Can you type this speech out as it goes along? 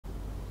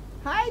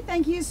Hi,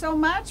 thank you so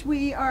much.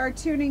 We are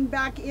tuning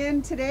back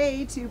in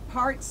today to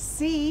part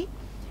C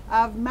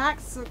of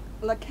Max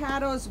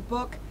Lucado's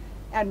book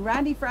and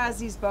Randy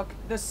Frazee's book,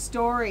 The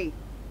Story,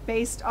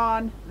 based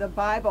on the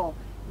Bible,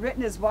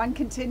 written as one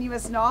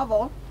continuous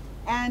novel.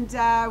 And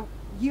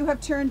you have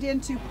turned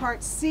into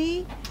part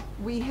C.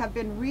 We have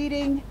been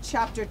reading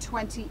chapter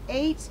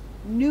 28,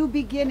 New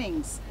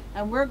Beginnings,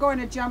 and we're going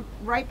to jump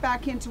right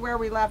back into where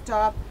we left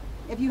off.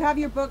 If you have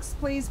your books,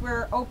 please,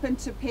 we're open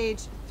to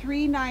page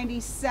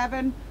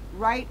 397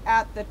 right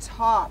at the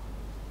top,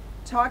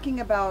 talking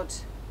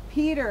about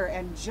Peter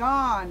and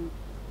John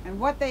and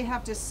what they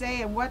have to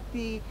say and what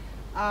the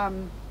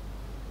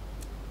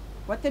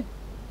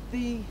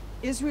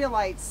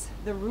Israelites,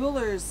 the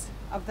rulers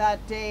of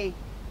that day,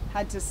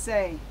 had to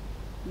say.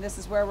 And this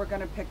is where we're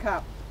going to pick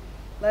up.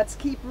 Let's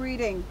keep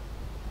reading.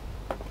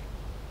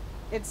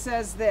 It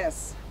says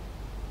this.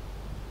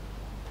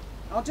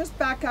 I'll just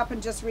back up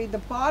and just read the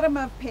bottom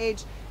of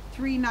page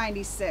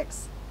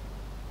 396.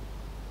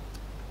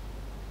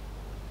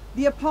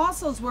 The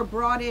apostles were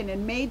brought in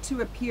and made to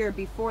appear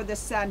before the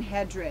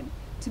Sanhedrin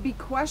to be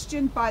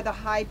questioned by the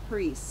high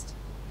priest.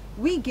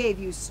 We gave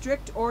you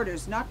strict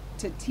orders not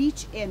to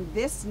teach in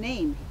this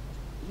name,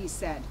 he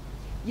said.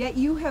 Yet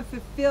you have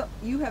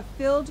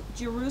filled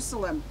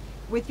Jerusalem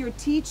with your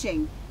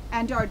teaching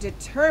and are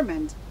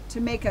determined to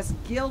make us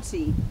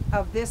guilty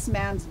of this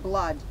man's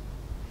blood.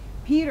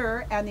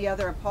 Peter and the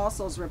other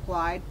apostles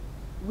replied,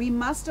 "We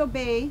must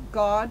obey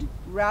God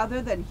rather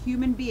than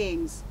human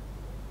beings.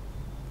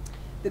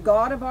 The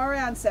God of our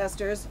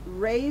ancestors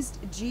raised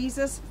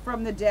Jesus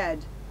from the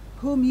dead,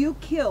 whom you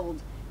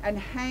killed and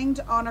hanged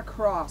on a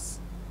cross.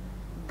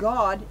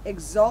 God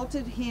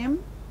exalted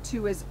him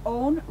to his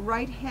own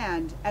right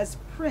hand as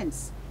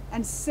Prince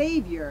and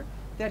Savior,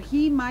 that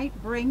he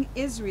might bring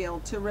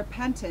Israel to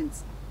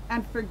repentance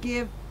and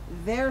forgive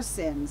their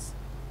sins.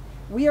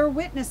 We are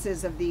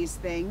witnesses of these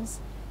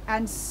things,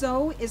 and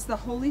so is the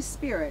Holy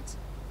Spirit,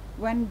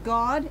 whom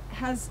God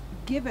has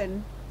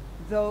given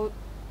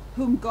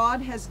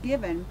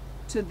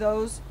to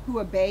those who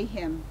obey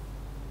him."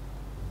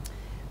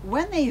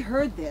 When they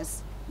heard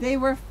this, they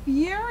were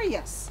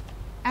furious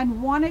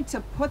and wanted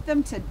to put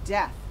them to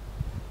death.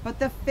 But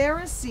the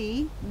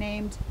Pharisee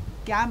named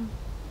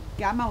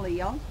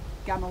Gamaliel,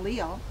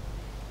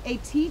 a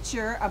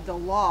teacher of the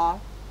law,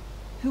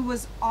 who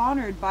was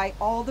honored by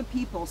all the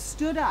people,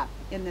 stood up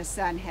in the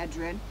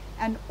Sanhedrin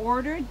and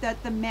ordered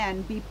that the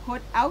men be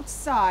put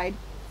outside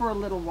for a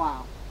little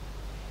while.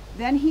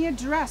 Then he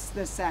addressed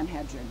the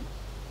Sanhedrin.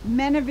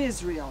 "Men of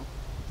Israel,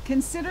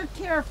 consider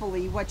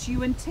carefully what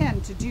you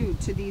intend to do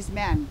to these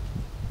men.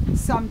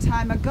 Some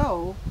time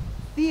ago,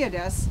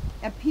 Theudas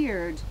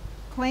appeared,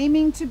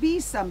 claiming to be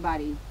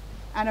somebody,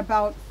 and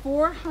about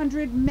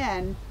 400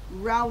 men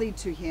rallied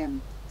to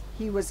him.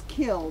 He was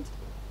killed.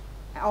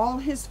 All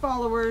his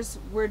followers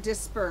were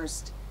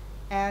dispersed,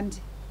 and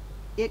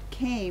it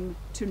came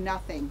to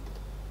nothing.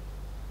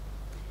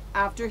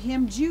 After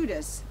him,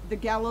 Judas the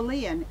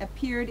Galilean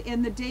appeared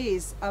in the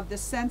days of the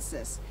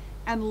census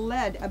and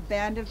led a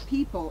band of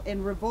people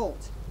in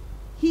revolt.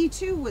 He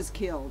too was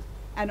killed,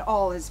 and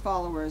all his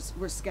followers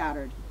were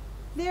scattered.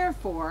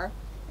 Therefore,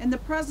 in the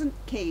present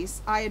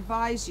case, I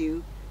advise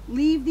you,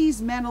 leave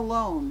these men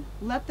alone,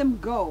 let them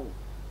go,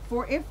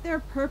 for if their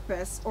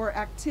purpose or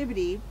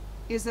activity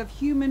is of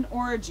human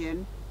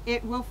origin,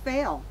 it will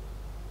fail.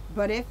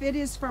 But if it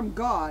is from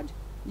God,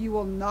 you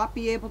will not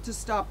be able to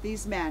stop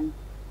these men.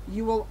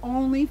 You will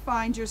only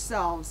find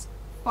yourselves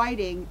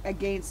fighting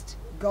against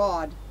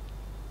God."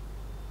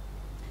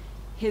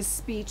 His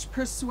speech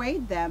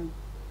persuaded them.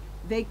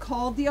 They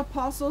called the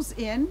apostles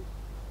in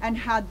and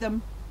had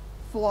them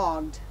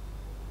flogged.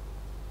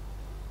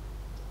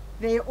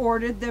 They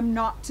ordered them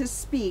not to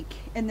speak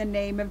in the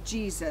name of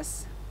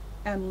Jesus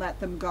and let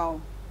them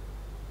go.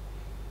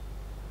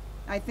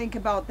 I think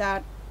about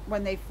that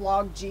when they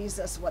flogged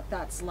Jesus, what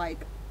that's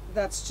like.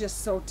 That's just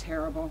so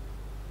terrible.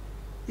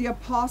 The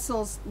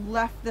apostles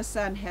left the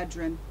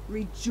Sanhedrin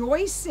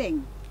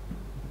rejoicing.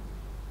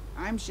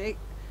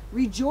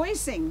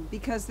 Rejoicing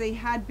because they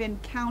had been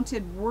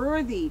counted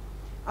worthy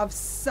of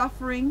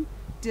suffering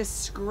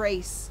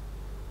disgrace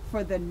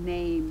for the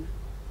name.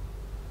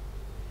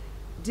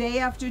 Day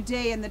after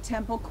day in the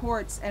temple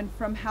courts and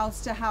from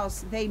house to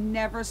house, they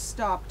never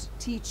stopped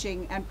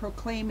teaching and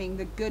proclaiming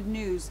the good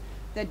news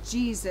that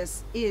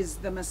Jesus is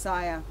the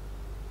Messiah.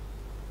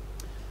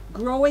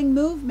 Growing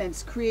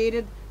movements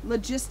created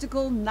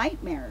logistical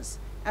nightmares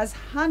as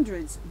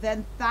hundreds,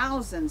 then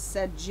thousands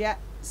said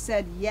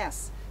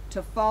yes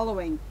to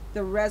following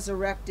the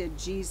resurrected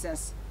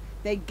Jesus.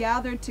 They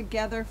gathered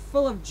together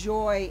full of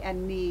joy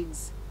and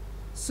needs.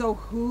 So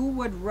who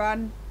would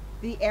run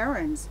the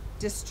errands,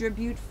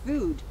 distribute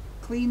food,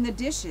 clean the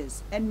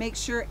dishes, and make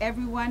sure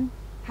everyone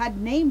had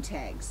name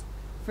tags?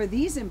 For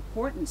these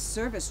important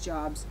service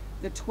jobs,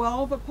 the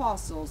 12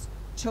 apostles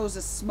chose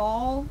a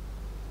small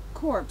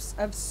corps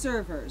of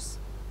servers,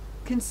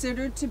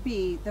 considered to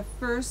be the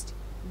first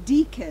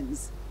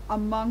deacons.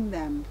 Among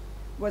them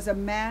was a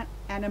man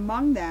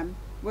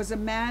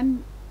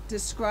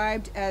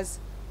described as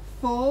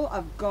full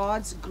of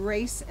God's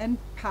grace and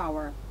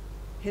power.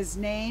 His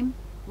name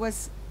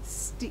was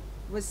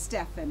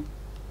Stephen.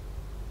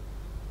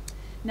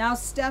 Now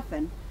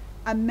Stephen,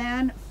 a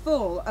man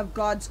full of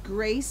God's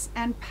grace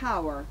and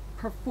power,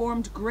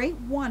 performed great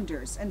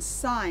wonders and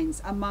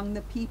signs among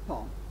the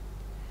people.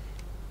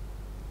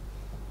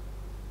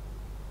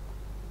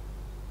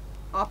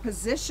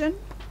 Opposition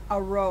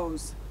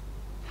arose,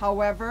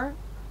 however,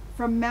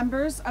 from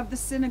members of the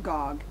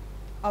synagogue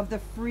of the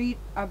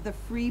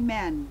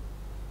freemen,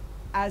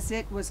 as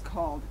it was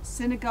called,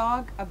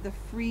 synagogue of the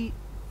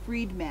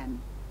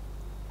freedmen,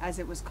 as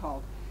it was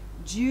called,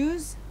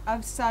 Jews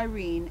of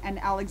Cyrene and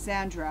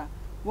Alexandria,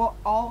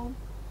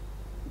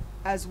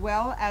 as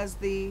well as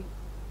the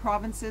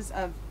provinces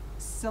of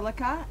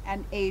Cilicia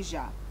and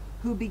Asia,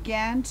 who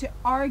began to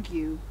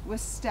argue with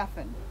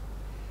Stephen.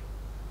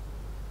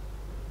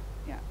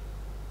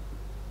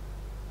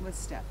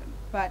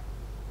 But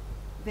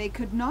they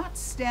could not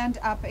stand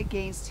up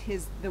against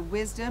the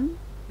wisdom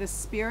the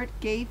Spirit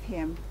gave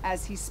him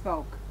as he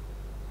spoke.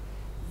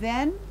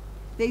 Then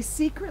they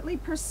secretly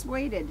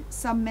persuaded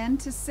some men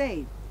to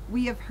say,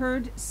 "We have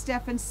heard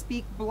Stephen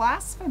speak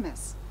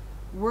blasphemous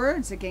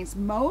words against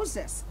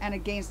Moses and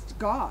against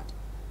God."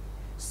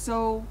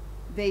 So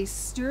they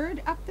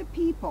stirred up the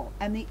people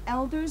and the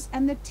elders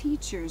and the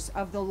teachers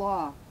of the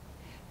law.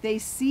 They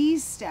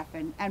seized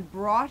Stephen and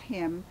brought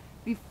him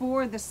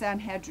before the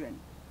Sanhedrin.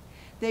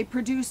 They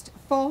produced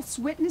false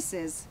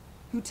witnesses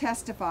who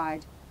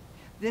testified,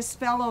 "This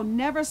fellow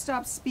never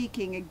stopped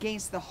speaking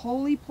against the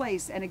holy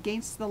place and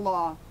against the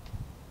law.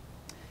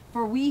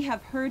 For we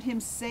have heard him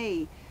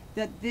say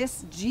that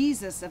this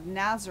Jesus of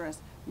Nazareth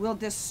will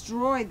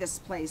destroy this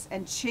place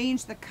and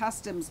change the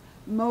customs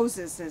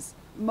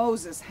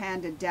Moses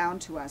handed down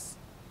to us."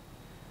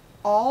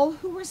 All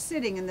who were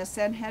sitting in the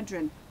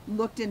Sanhedrin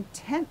looked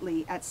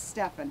intently at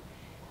Stephen,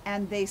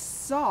 and they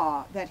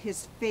saw that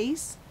his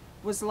face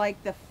was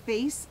like the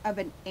face of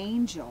an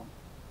angel.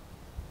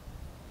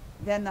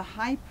 Then the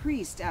high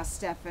priest asked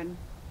Stephen,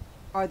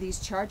 "Are these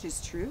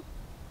charges true?"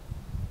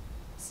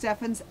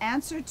 Stephen's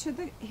answer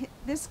to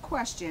this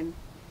question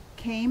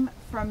came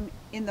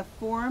in the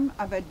form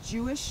of a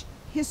Jewish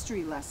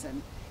history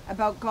lesson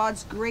about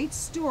God's great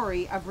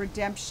story of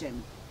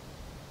redemption.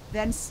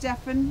 Then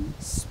Stephen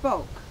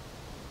spoke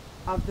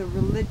of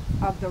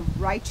the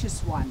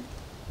righteous one,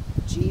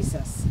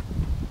 Jesus.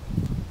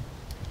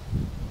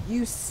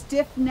 "You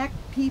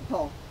stiff-necked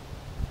people,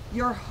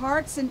 your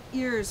hearts and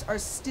ears are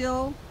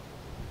still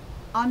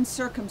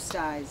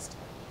uncircumcised."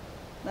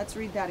 Let's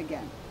read that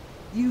again.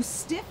 "You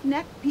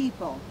stiff-necked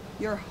people,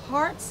 your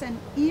hearts and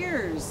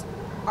ears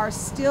are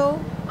still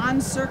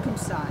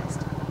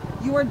uncircumcised.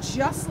 You are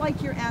just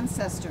like your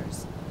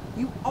ancestors.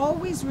 You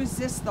always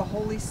resist the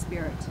Holy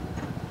Spirit.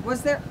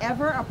 Was there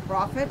ever a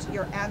prophet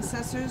your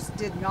ancestors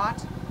did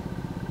not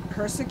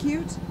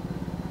persecute?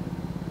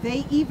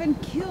 They even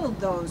killed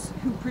those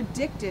who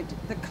predicted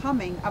the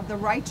coming of the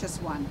righteous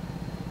one.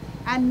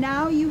 And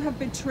now you have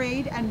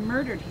betrayed and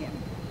murdered him.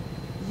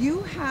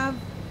 You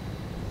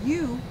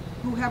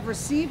who have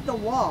received the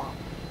law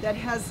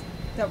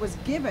that was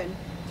given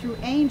through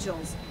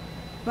angels,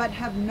 but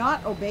have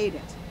not obeyed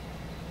it."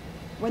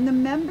 When the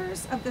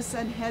members of the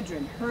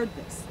Sanhedrin heard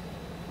this,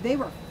 they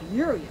were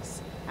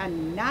furious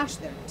and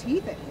gnashed their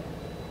teeth at him.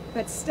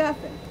 But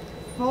Stephen,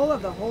 full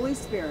of the Holy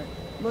Spirit,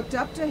 looked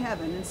up to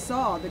heaven and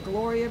saw the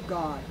glory of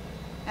God,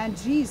 and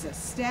Jesus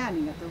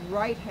standing at the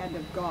right hand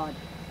of God.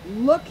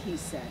 "Look," he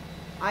said,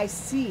 "I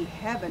see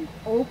heaven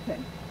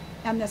open,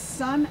 and the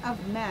Son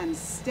of Man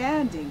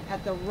standing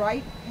at the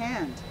right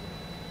hand."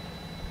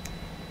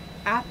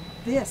 At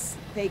this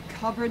they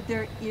covered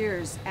their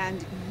ears,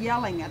 and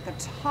yelling at the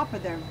top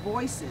of their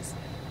voices,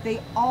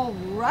 they all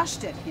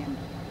rushed at him,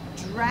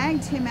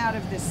 dragged him out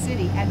of the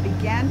city, and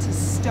began to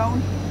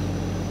stone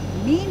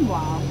him.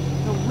 Meanwhile,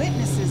 the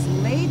witnesses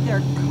laid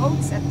their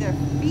coats at their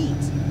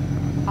feet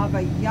of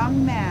a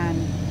young man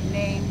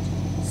named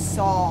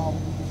Saul.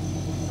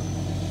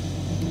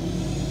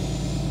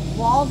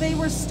 While they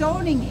were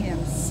stoning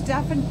him,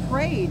 Stephen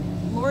prayed,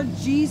 "Lord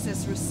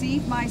Jesus,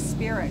 receive my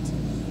spirit."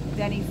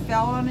 Then he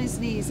fell on his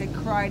knees and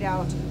cried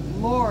out,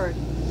 "Lord,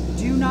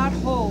 do not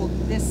hold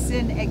this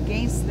sin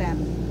against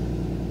them."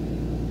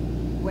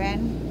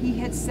 When he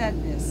had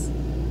said this,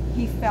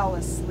 he fell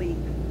asleep.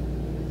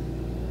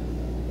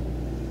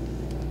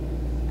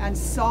 And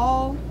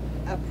Saul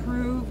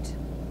approved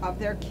of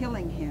their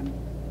killing him.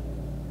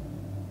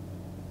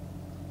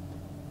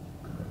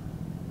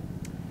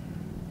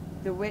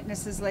 The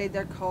witnesses laid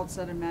their coats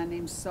on a man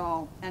named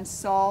Saul, and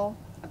Saul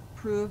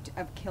approved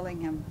of killing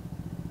him.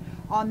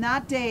 On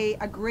that day,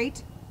 a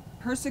great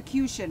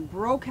persecution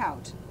broke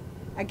out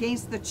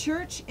against the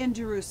church in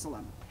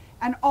Jerusalem,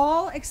 and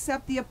all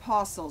except the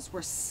apostles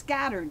were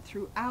scattered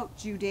throughout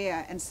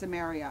Judea and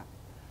Samaria.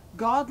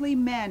 Godly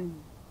men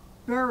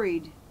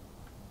buried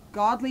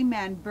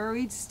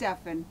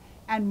Stephen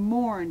and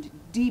mourned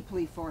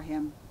deeply for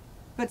him.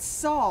 But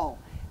Saul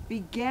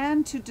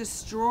began to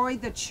destroy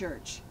the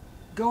church.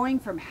 Going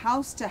from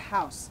house to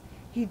house,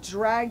 he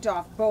dragged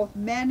off both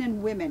men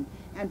and women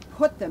and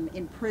put them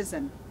in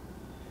prison.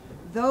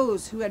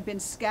 Those who had been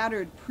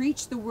scattered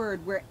preached the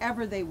word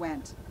wherever they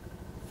went.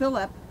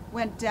 Philip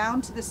went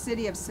down to the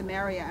city of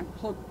Samaria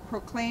and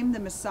proclaimed the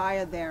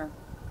Messiah there.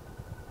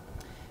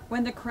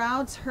 When the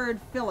crowds heard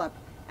Philip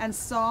and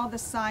saw the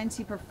signs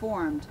he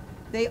performed,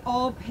 they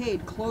all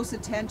paid close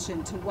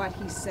attention to what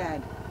he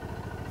said.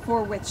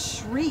 For with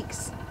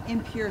shrieks,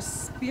 impure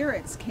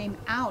spirits came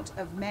out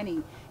of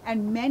many,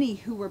 and many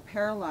who were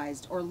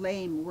paralyzed or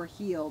lame were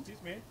healed.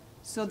 Excuse me.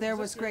 So there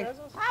was great.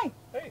 Hi.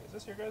 Hey, is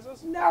this your guys'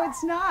 house? No,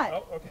 it's not.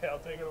 Oh, okay, I'll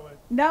take it away.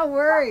 No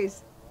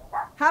worries.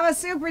 Have a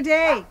super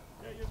day.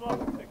 Yeah, you're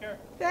welcome. Take care.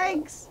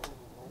 Thanks.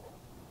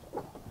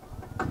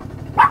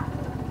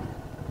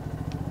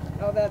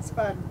 Oh, that's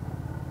fun.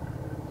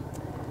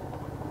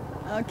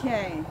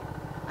 Okay.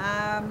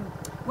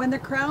 When the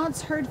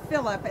crowds heard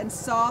Philip and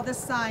saw the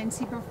signs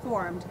he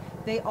performed,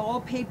 they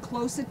all paid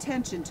close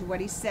attention to what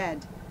he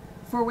said.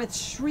 For with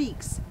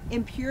shrieks,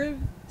 impure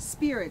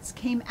spirits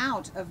came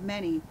out of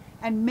many,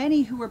 and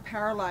many who were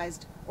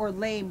paralyzed or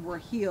lame were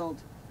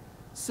healed.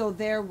 So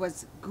there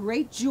was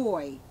great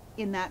joy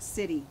in that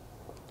city.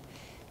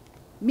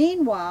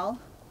 Meanwhile,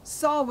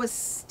 Saul was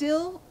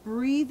still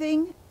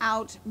breathing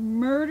out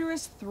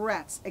murderous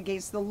threats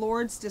against the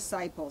Lord's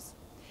disciples.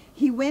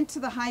 He went to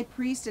the high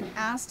priest and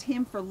asked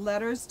him for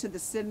letters to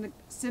the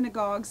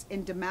synagogues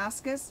in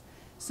Damascus,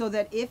 so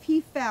that if he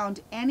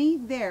found any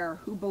there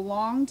who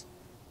belonged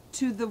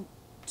to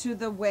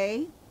the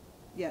way,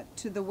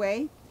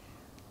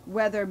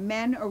 whether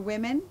men or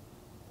women,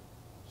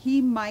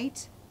 he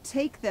might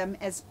take them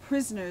as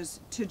prisoners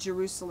to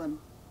Jerusalem.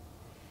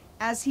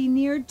 As he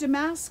neared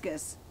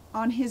Damascus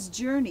on his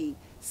journey,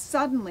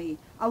 suddenly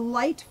a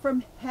light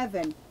from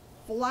heaven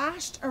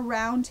flashed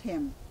around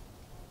him.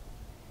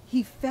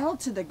 He fell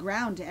to the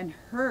ground and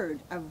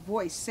heard a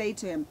voice say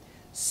to him,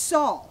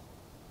 "Saul,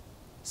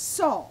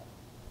 Saul,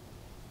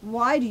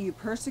 why do you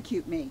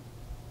persecute me?"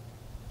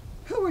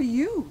 "Who are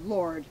you,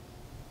 Lord?"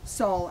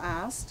 Saul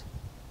asked.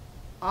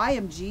 "I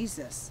am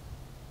Jesus,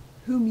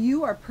 whom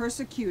you are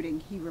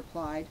persecuting," he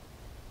replied.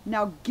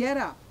 "Now get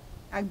up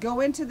and go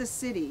into the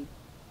city,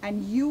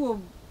 and you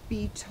will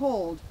be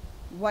told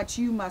what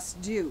you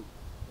must do."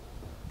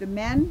 The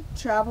men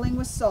traveling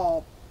with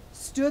Saul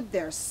stood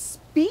there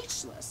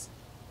speechless.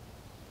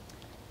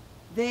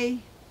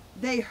 They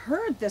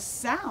heard the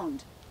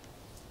sound,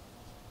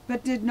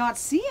 but did not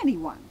see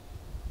anyone.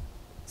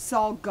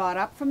 Saul got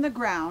up from the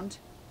ground,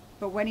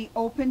 but when he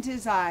opened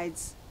his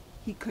eyes,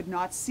 he could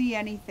not see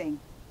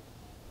anything.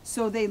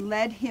 So they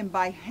led him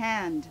by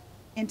hand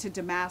into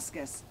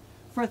Damascus.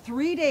 For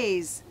 3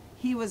 days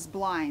he was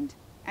blind,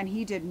 and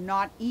he did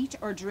not eat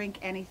or drink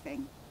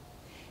anything.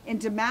 In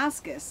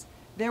Damascus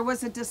there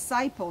was a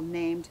disciple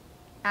named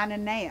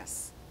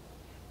Ananias.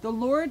 The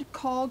Lord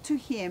called to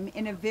him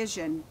in a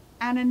vision,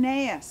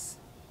 "Ananias."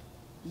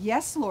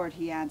 "Yes, Lord,"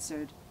 he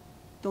answered.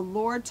 The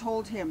Lord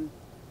told him,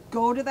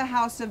 "Go to the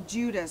house of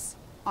Judas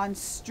on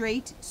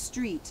Straight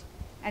Street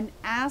and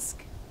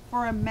ask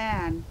for a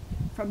man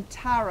from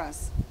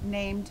Taras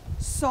named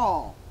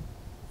Saul,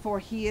 for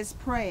he is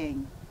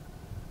praying.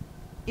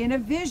 In a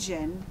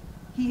vision,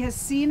 he has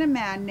seen a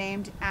man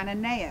named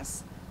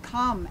Ananias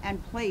come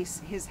and place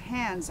his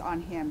hands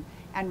on him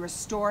and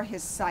restore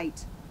his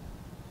sight."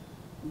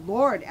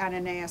 "Lord,"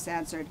 Ananias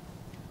answered,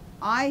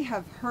 "I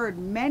have heard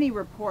many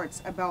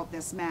reports about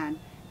this man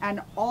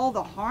and all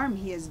the harm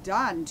he has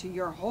done to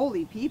your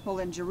holy people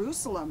in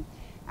Jerusalem,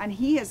 and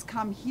he has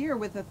come here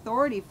with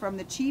authority from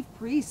the chief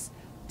priests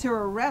to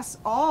arrest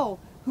all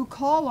who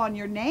call on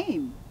your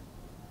name."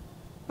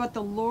 But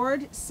the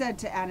Lord said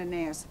to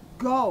Ananias,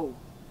 "Go,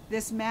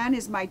 this man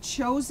is my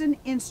chosen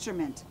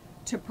instrument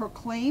to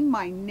proclaim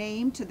my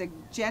name to the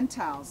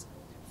Gentiles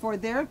for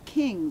their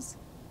kings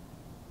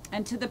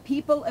and to the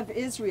people of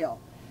Israel.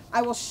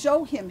 I will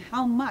show him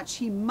how much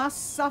he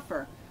must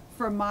suffer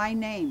for my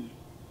name."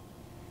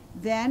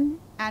 Then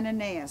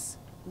Ananias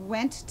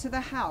went to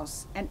the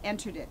house and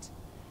entered it.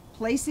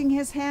 Placing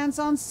his hands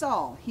on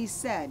Saul, he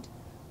said,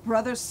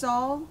 "Brother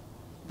Saul,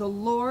 the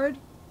Lord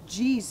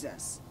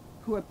Jesus,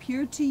 who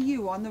appeared to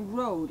you on the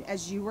road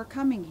as you were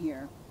coming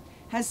here,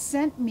 has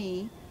sent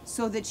me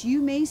so that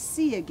you may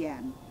see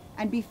again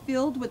and be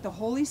filled with the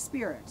Holy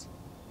Spirit."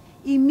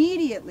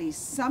 Immediately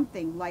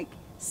something like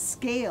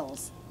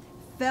scales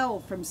fell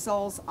from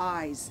Saul's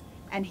eyes,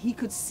 and he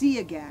could see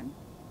again.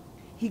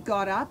 He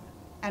got up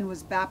and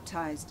was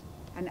baptized,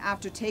 and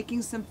after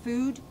taking some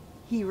food,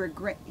 he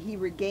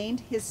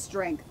regained his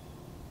strength.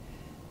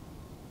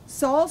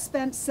 Saul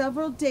spent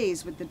several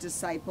days with the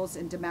disciples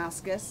in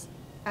Damascus.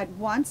 At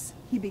once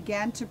he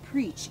began to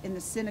preach in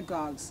the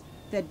synagogues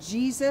that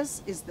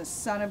Jesus is the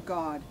Son of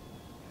God.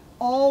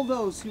 All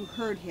those who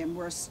heard him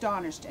were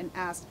astonished and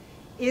asked,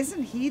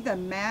 "Isn't he the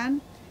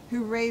man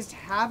who raised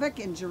havoc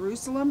in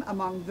Jerusalem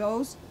among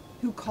those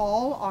who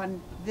call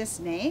on this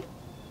name?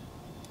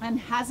 And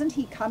hasn't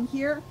he come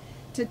here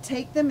to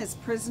take them as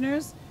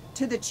prisoners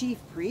to the chief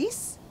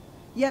priests?"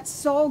 Yet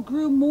Saul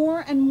grew more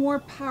and more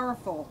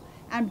powerful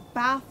and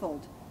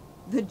baffled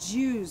the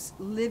Jews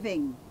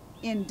living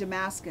in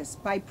Damascus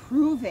by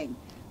proving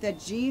that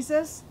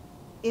Jesus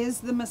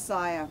is the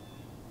Messiah.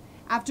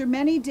 After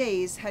many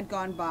days had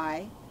gone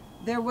by,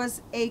 there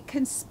was a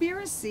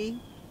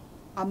conspiracy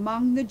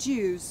among the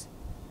Jews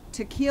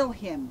to kill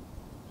him,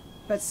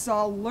 but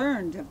Saul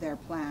learned of their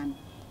plan.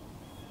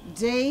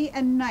 Day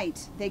and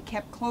night they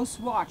kept close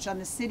watch on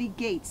the city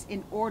gates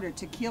in order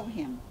to kill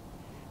him.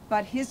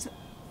 But his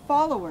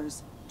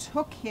followers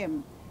took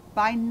him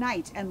by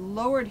night and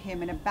lowered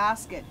him in a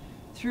basket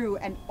through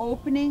an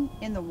opening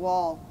in the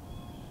wall.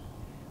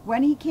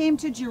 When he came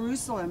to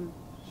Jerusalem,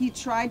 he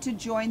tried to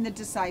join the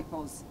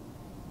disciples,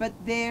 but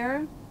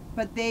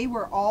they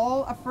were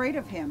all afraid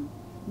of him,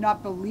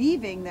 not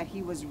believing that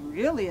he was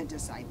really a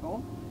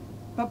disciple.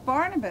 But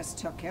Barnabas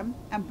took him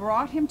and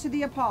brought him to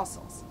the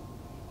apostles.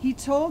 He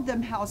told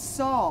them how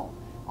Saul,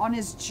 on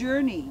his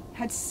journey,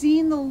 had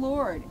seen the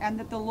Lord, and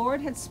that the Lord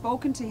had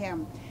spoken to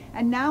him.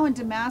 And now in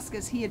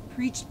Damascus he had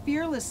preached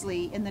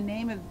fearlessly in the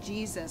name of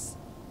Jesus.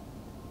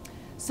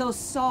 So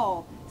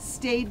Saul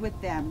stayed with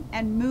them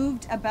and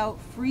moved about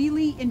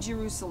freely in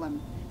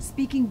Jerusalem,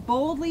 speaking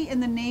boldly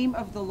in the name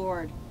of the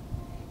Lord.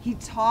 He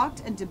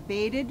talked and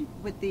debated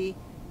with the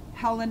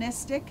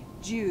Hellenistic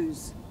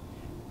Jews,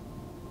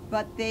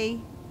 but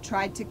they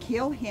tried to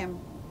kill him.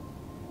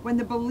 When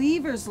the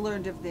believers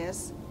learned of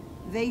this,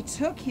 they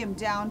took him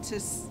down to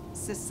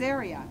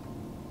Caesarea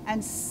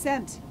and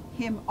sent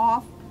him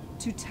off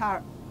to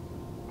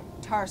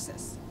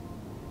Tarsus.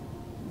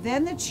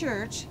 Then the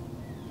church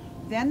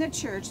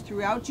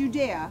throughout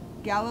Judea,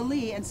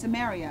 Galilee, and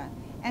Samaria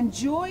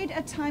enjoyed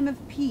a time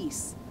of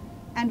peace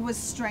and was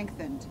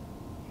strengthened,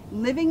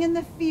 living in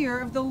the fear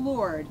of the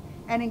Lord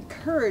and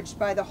encouraged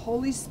by the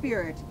Holy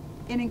Spirit,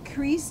 and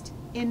increased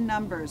in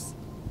numbers.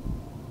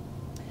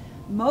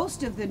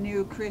 Most of the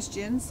new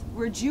Christians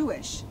were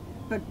Jewish,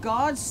 but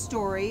God's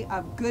story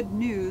of good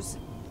news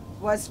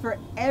was for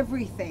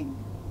everything.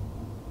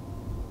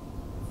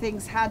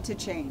 Things had to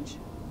change.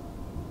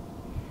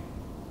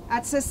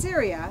 At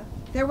Caesarea,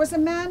 there was a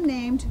man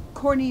named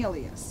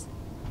Cornelius,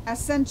 a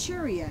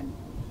centurion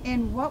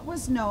in what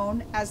was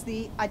known as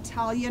the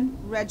Italian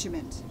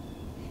regiment.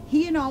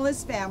 He and all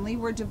his family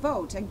were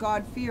devout and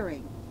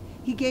God-fearing.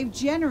 He gave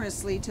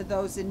generously to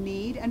those in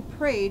need and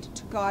prayed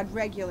to God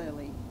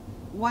regularly.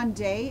 One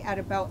day, at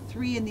about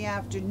 3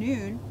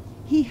 p.m,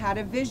 he had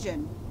a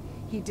vision.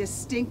 He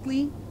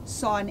distinctly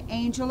saw an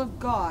angel of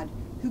God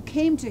who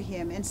came to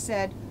him and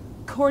said,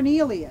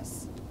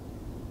 "Cornelius."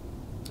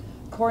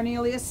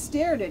 Cornelius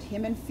stared at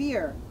him in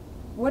fear.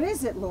 "What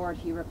is it, Lord?"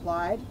 he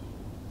replied.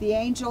 The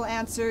angel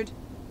answered,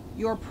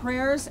 "Your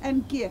prayers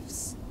and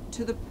gifts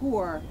to the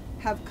poor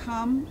have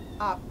come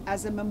up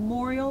as a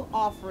memorial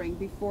offering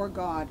before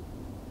God.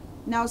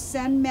 Now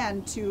send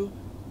men to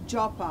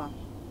Joppa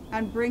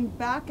and bring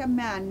back a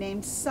man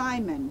named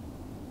Simon,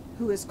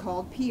 who is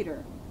called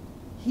Peter.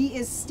 He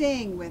is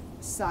staying with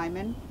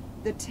Simon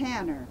the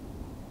tanner,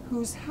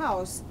 whose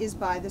house is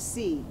by the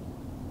sea."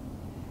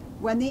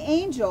 When the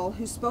angel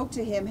who spoke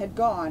to him had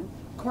gone,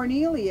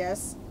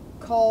 Cornelius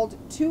called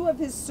 2 of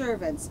his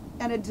servants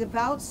and a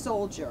devout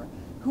soldier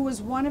who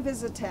was one of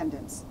his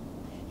attendants.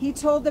 He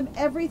told them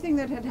everything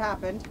that had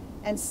happened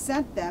and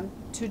sent them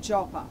to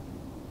Joppa.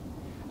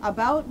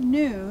 About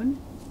noon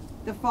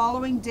the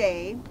following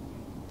day,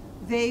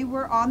 they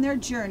were on their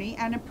journey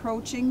and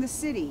approaching the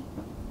city.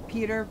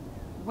 Peter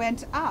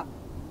went up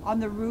on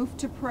the roof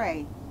to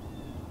pray.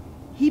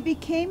 He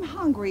became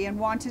hungry and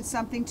wanted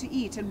something to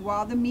eat, and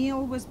while the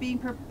meal was being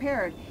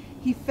prepared,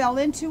 he fell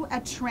into a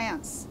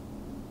trance.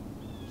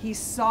 He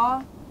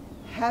saw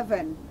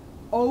heaven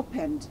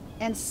opened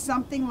and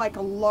something like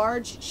a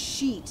large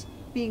sheet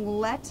being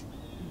let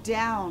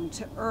down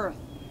to earth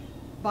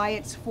by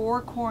its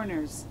 4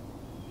 corners.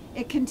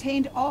 It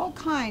contained all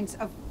kinds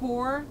of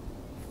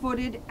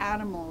 4-footed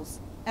animals,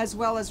 as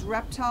well as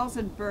reptiles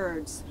and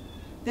birds.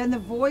 Then the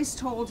voice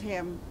told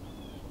him,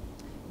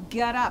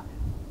 "Get up,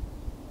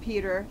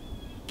 Peter,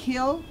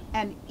 kill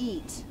and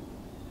eat."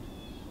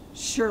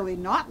 "Surely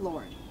not,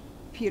 Lord,"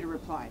 Peter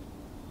replied.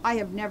 "I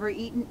have never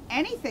eaten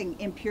anything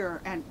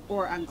impure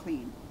or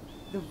unclean."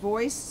 The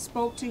voice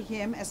spoke to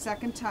him a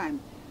second time.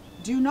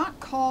 "Do not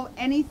call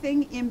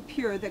anything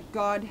impure that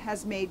God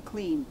has made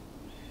clean."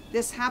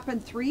 This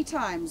happened 3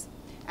 times,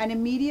 and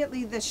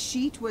immediately the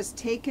sheet was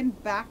taken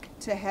back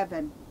to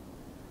heaven.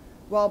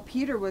 While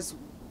Peter was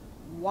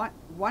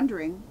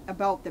wondering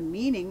about the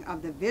meaning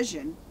of the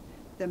vision,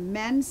 the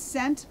men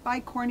sent by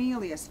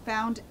Cornelius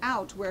found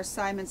out where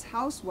Simon's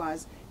house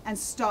was and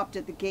stopped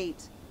at the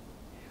gate.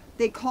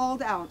 They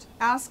called out,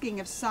 asking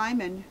if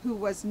Simon, who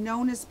was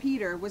known as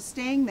Peter, was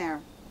staying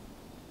there.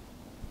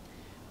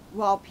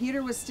 While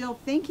Peter was still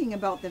thinking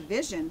about the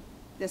vision,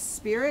 the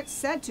Spirit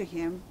said to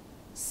him,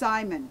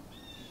 "Simon,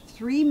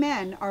 3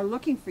 men are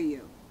looking for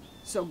you.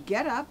 So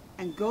get up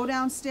and go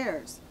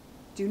downstairs.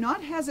 Do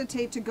not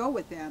hesitate to go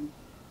with them,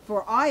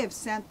 for I have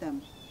sent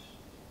them."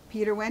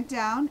 Peter went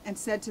down and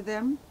said to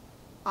them,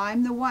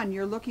 "I'm the one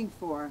you're looking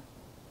for.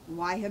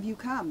 Why have you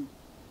come?"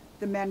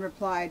 The men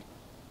replied,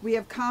 "We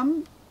have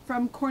come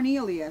from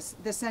Cornelius,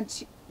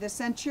 the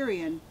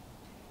centurion.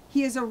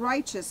 He is a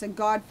righteous and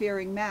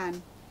God-fearing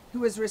man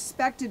who is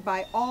respected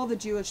by all the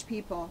Jewish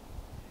people.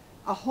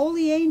 A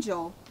holy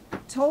angel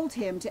told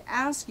him to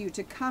ask you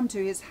to come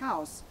to his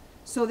house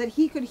so that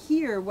he could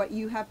hear what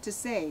you have to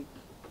say."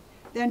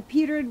 Then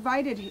Peter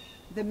invited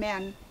the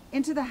men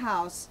into the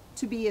house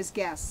to be his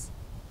guests.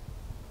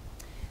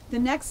 The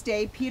next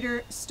day,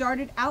 Peter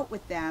started out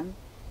with them,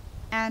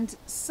 and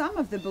some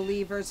of the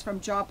believers from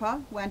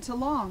Joppa went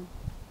along.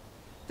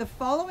 The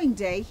following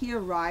day, he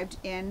arrived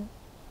in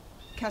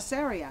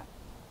Caesarea.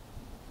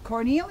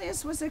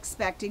 Cornelius was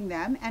expecting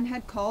them and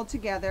had called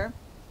together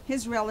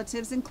his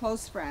relatives and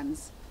close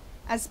friends.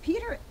 As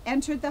Peter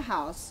entered the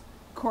house,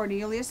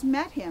 Cornelius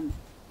met him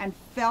and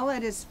fell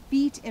at his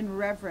feet in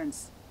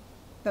reverence.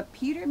 But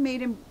Peter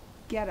made him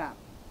get up.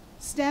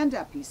 "Stand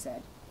up," he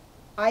said.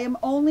 "I am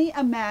only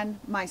a man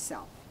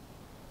myself."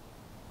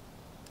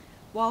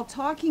 While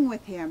talking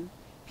with him,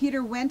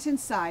 Peter went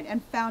inside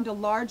and found a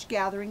large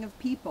gathering of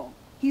people.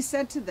 He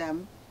said to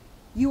them,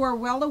 "You are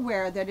well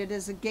aware that it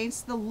is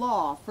against the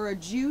law for a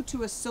Jew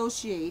to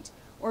associate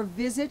or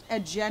visit a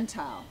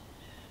Gentile.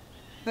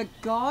 But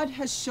God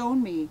has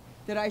shown me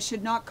that I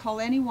should not call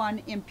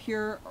anyone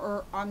impure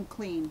or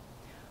unclean."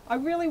 I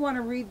really want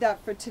to read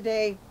that for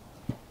today,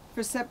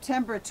 for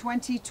September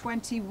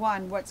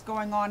 2021, what's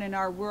going on in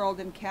our world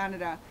in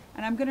Canada.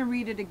 And I'm going to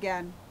read it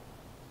again.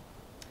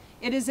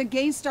 "It is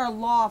against our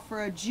law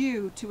for a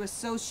Jew to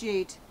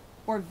associate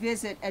or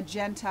visit a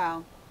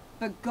Gentile.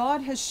 But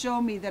God has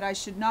shown me that I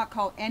should not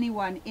call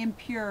anyone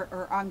impure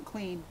or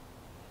unclean."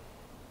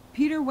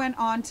 Peter went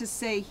on to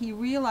say he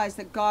realized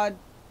that God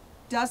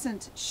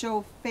doesn't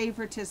show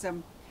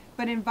favoritism,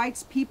 but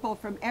invites people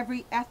from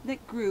every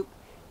ethnic group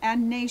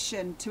and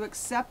nation to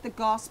accept the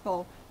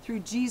gospel through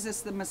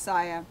Jesus the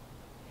Messiah.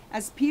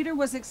 As Peter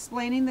was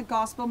explaining the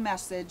gospel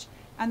message,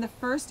 and the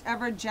first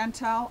ever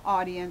Gentile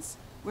audience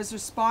was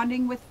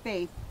responding with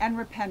faith and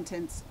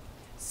repentance,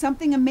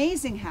 something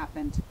amazing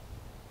happened.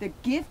 The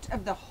gift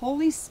of the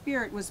Holy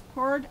Spirit was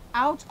poured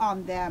out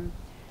on them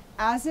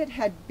as it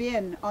had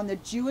been on the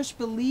Jewish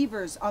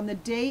believers on the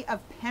day of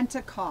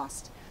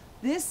Pentecost.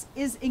 This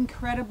is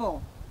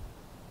incredible.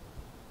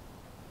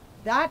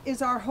 That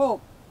is our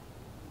hope.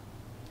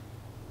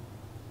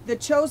 The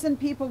chosen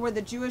people were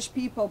the Jewish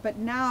people, but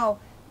now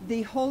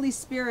the Holy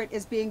Spirit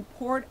is being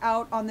poured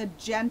out on the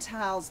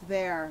Gentiles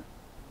there.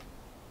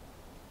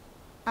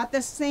 At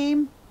the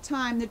same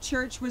time the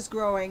church was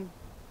growing,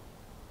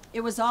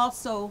 it was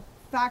also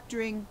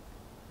facing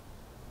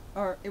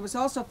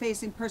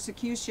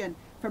persecution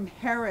from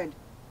Herod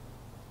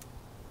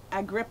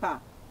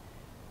Agrippa,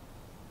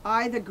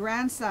 the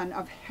grandson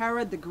of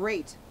Herod the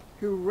Great,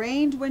 who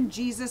reigned when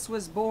Jesus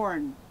was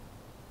born,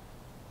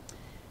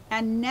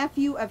 and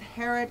nephew of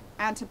Herod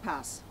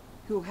Antipas,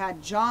 who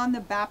had John the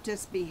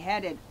Baptist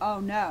beheaded. Oh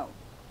no.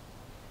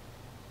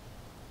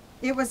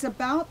 It was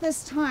about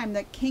this time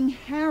that King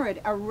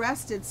Herod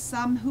arrested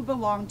some who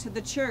belonged to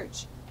the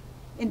church,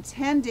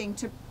 intending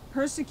to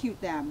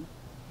persecute them.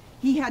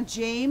 He had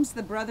James,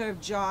 the brother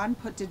of John,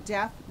 put to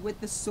death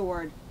with the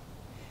sword.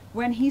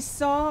 When he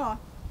saw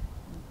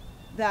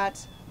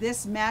that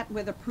this met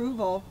with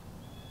approval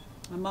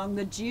among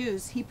the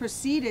Jews, he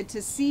proceeded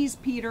to seize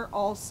Peter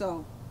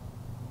also.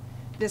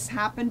 This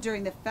happened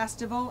during the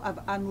festival of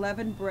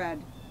unleavened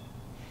bread.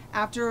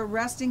 After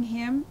arresting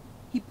him,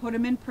 he put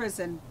him in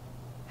prison,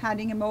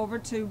 handing him over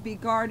to be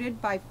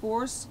guarded by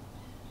four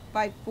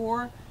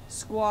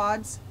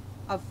squads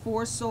of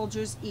 4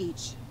 soldiers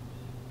each.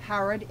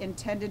 Herod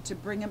intended to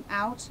bring him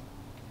out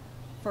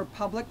for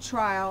public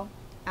trial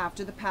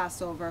after the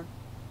Passover.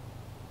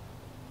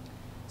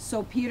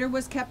 So Peter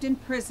was kept in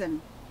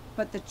prison,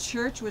 but the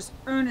church was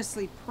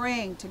earnestly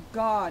praying to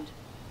God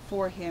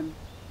for him.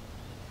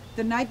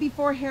 The night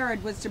before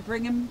Herod was to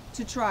bring him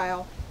to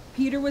trial,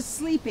 Peter was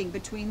sleeping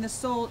between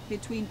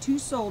 2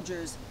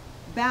 soldiers,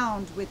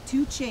 bound with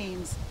 2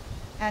 chains,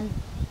 and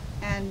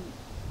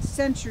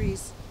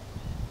sentries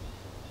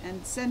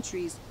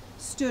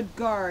stood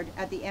guard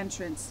at the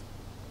entrance.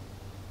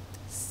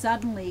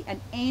 Suddenly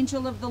an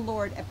angel of the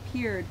Lord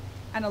appeared,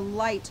 and a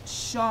light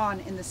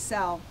shone in the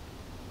cell.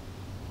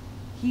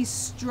 He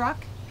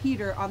struck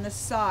Peter on the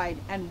side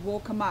and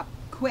woke him up.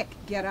 "Quick,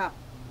 get up,"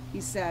 he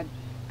said,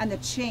 and the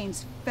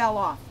chains fell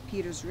off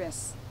Peter's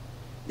wrists.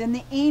 Then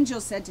the angel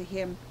said to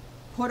him,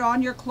 "Put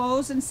on your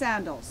clothes and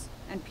sandals."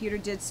 And Peter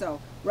did so.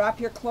 "Wrap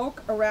your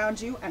cloak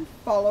around you and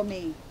follow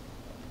me."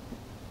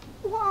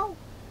 Wow.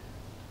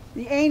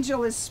 The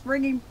angel is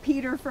springing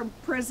Peter from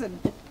prison.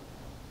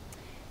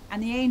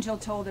 And the angel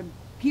told him,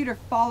 Peter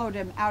followed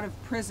him out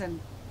of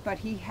prison, but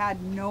he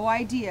had no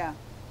idea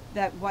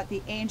that what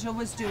the angel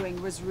was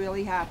doing was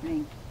really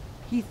happening.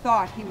 He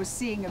thought he was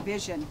seeing a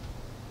vision.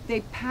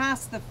 They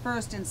passed the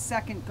first and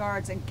second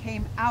guards and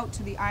came out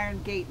to the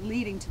iron gate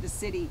leading to the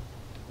city.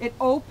 It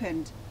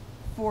opened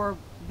for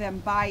them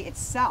by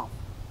itself,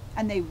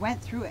 and they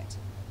went through it.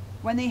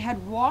 When they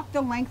had walked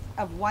the length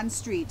of one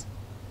street,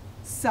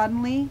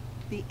 suddenly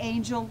the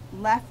angel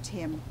left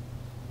him.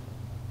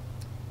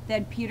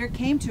 Then Peter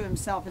came to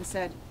himself and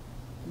said,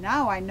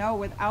 "Now I know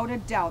without a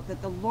doubt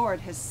that the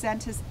Lord has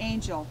sent his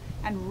angel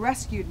and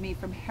rescued me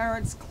from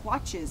Herod's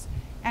clutches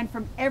and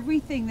from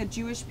everything the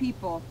Jewish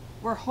people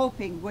were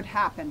hoping would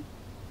happen."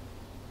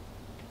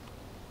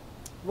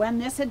 When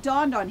this had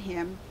dawned on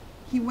him,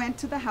 he went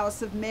to the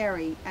house of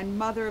Mary and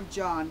mother of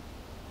John,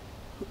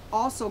 who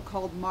also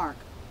called Mark,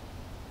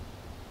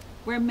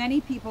 where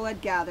many people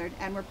had gathered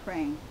and were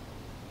praying.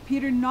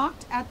 Peter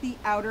knocked at the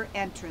outer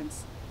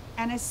entrance,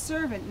 and a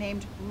servant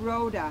named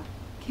Rhoda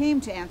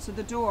came to answer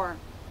the door.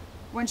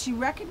 When she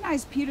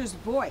recognized Peter's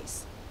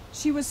voice,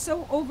 she was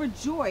so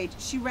overjoyed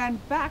she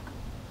ran back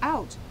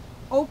out,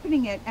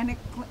 opening it, and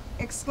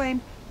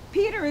exclaimed,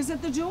 "Peter is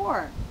at the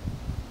door."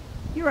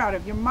 "You're out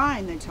of your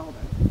mind," they told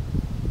her.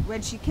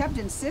 When she kept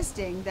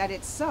insisting that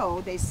it's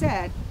so, they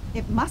said,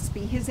 "It must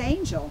be his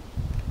angel."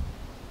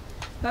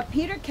 But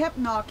Peter kept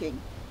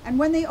knocking, and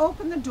when they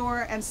opened the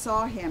door and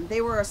saw him,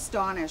 they were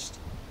astonished.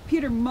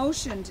 Peter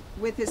motioned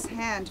with his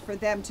hand for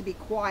them to be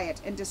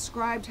quiet and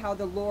described how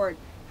the Lord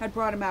had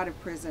brought him out of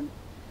prison.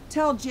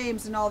 "Tell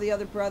James and all the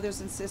other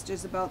brothers and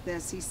sisters about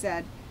this," he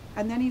said,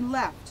 and then he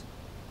left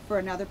for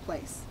another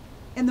place.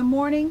 In the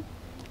morning,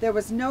 there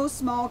was no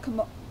small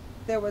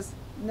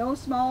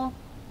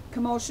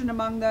commotion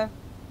among the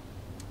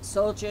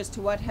soldiers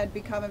to what had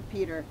become of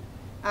Peter.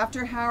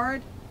 After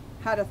Herod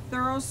had a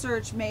thorough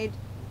search made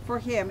for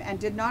him and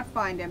did not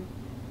find him,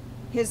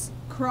 he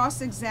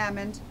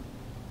cross-examined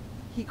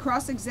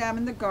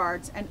the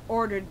guards and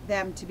ordered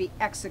them to be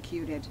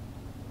executed.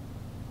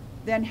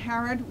 Then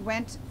Herod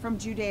went from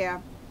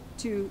Judea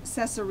to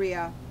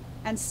Caesarea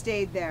and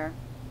stayed there.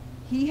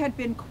 He had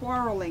been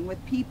quarreling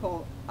with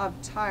people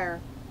of Tyre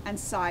and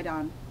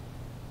Sidon.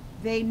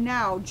 They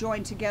now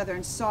joined together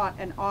and sought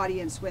an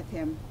audience with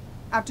him.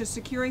 After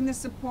securing the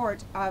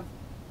support of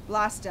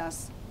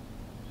Blastus,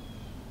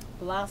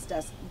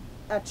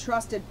 a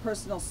trusted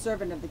personal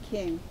servant of the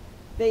king,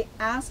 they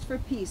asked for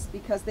peace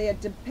because they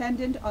had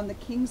depended on the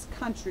king's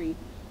country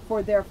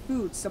for their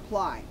food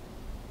supply.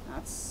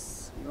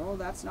 That's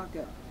not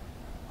good.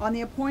 On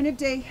the appointed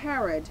day,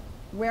 Herod,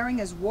 wearing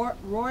his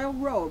royal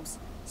robes,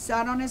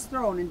 sat on his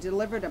throne and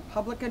delivered a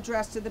public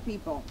address to the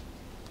people.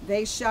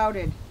 They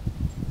shouted,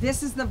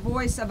 "This is the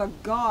voice of a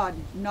god,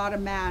 not a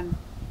man."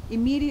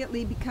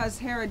 Immediately, because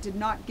Herod did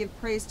not give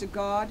praise to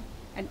God,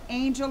 an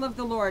angel of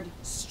the Lord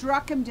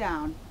struck him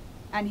down,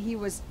 and he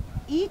was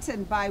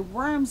eaten by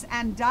worms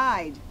and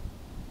died.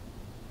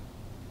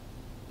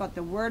 But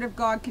the word of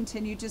God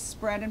continued to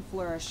spread and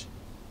flourish.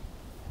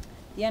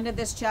 The end of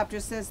this chapter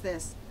says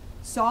this: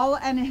 Saul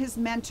and his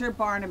mentor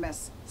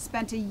Barnabas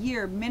spent a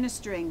year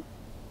ministering.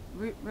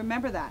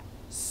 Remember that.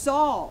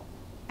 Saul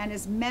and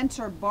his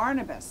mentor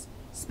Barnabas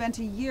spent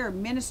a year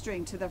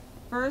ministering to the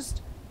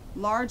first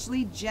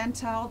largely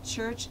Gentile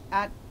church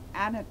at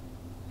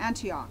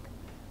Antioch,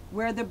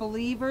 where the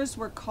believers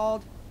were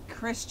called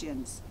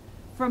Christians.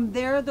 From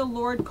there, the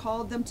Lord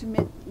called them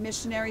to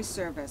missionary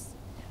service.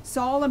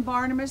 Saul and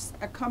Barnabas,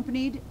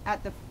 accompanied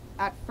at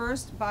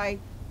first by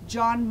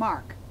John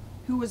Mark,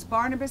 who was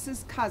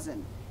Barnabas's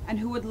cousin and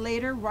who would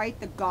later write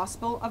the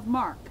Gospel of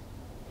Mark,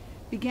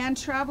 began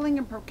traveling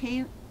and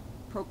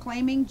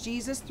proclaiming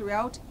Jesus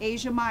throughout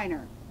Asia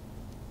Minor.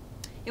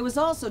 It was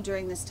also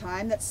during this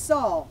time that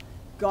Saul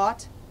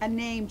got a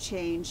name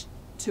change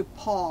to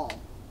Paul.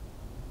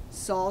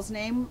 Saul's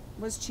name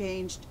was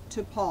changed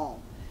to Paul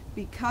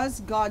because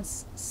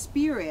God's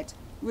Spirit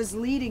was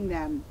leading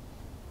them.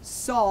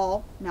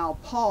 Saul, now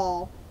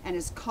Paul, and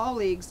his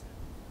colleagues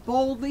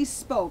boldly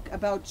spoke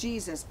about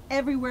Jesus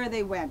everywhere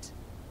they went.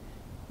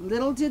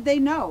 Little did they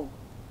know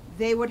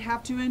they would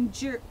have to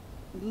endure.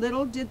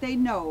 Little did they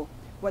know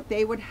what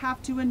they would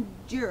have to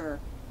endure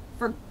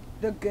for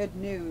the good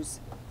news.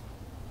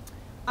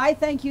 I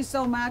thank you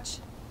so much.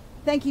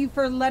 Thank you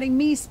for letting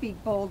me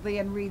speak boldly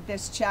and read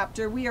this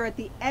chapter. We are at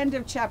the end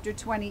of chapter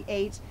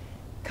 28.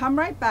 Come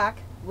right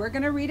back. We're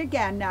going to read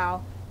again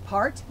now,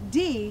 part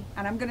D,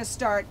 and I'm going to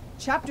start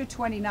chapter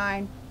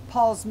 29,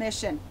 Paul's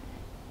mission.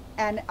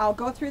 And I'll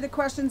go through the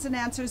questions and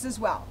answers as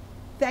well.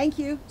 Thank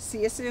you.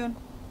 See you soon.